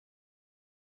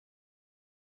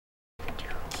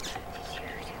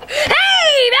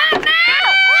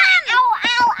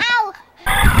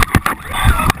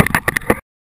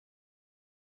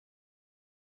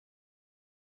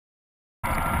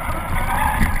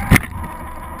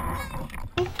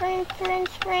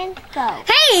sprint, go.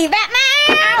 Hey, Batman!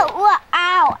 Ow,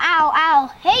 ow, ow,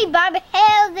 ow. Hey, Bobby,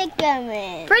 how's it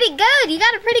going? Pretty good. You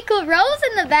got a pretty cool rose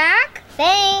in the back.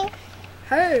 Thanks.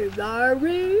 Hey,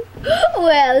 Barbie.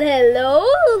 Well, hello,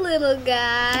 little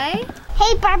guy.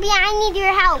 Hey, Barbie, I need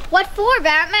your help. What for,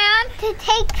 Batman? To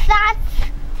take shots,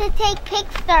 to take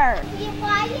pictures.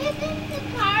 Why isn't the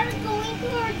car going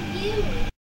towards you?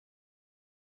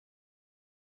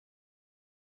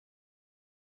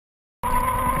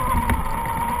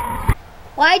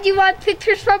 Why'd you want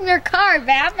pictures from your car,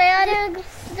 Batman?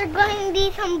 They're going to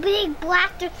be some big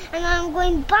blasters, and I'm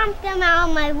going to bump them out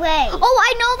of my way. Oh,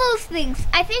 I know those things.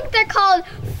 I think they're called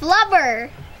flubber.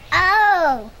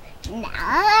 Oh,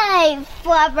 nice,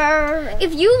 flubber.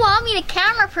 If you want me to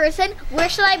camera person, where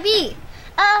should I be?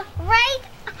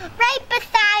 Right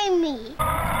beside me.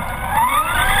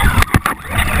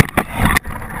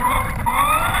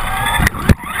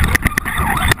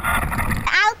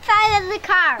 Outside of the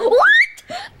car. What?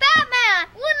 Batman,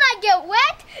 wouldn't I get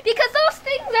wet? Because those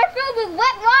things are filled with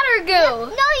wet water goo.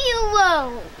 No, you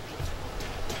won't.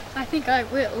 I think I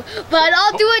will, but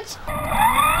I'll do it.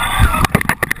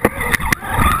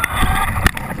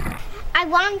 I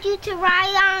want you to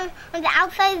ride on the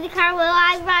outside of the car while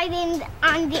I ride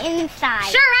on the inside.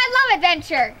 Sure, I love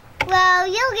adventure. Well,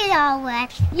 you'll get all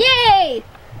wet. Yay!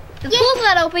 The pool's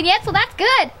not open yet, so that's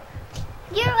good.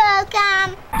 You're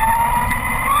welcome.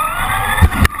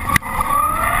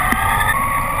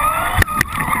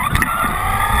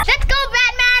 Let's go,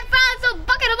 Batman! Fill some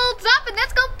bucket of bolts up and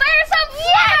let's go fire some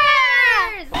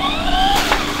fires!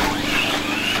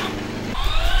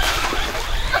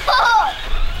 Oh.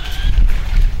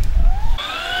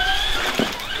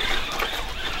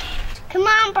 Come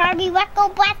on, Barbie, let's go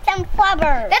blast some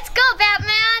flubber. Let's go,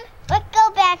 Batman! Let's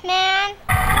go, Batman.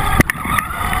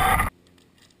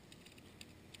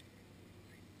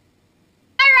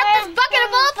 Fire up this bucket of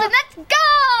bolts and let's go!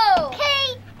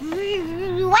 Okay,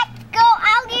 let's go.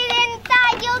 I'll get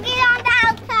inside. You'll get on the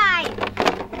outside.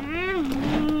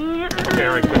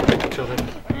 Very good, thank you, children.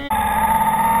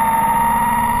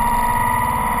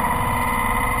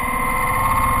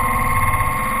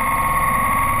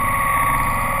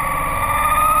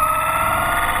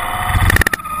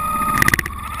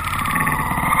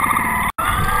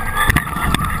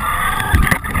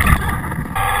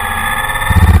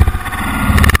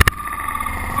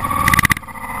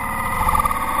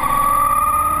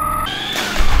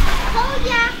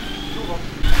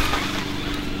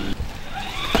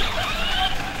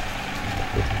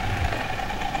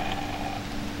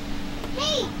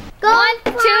 Go 1,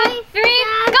 2, 3.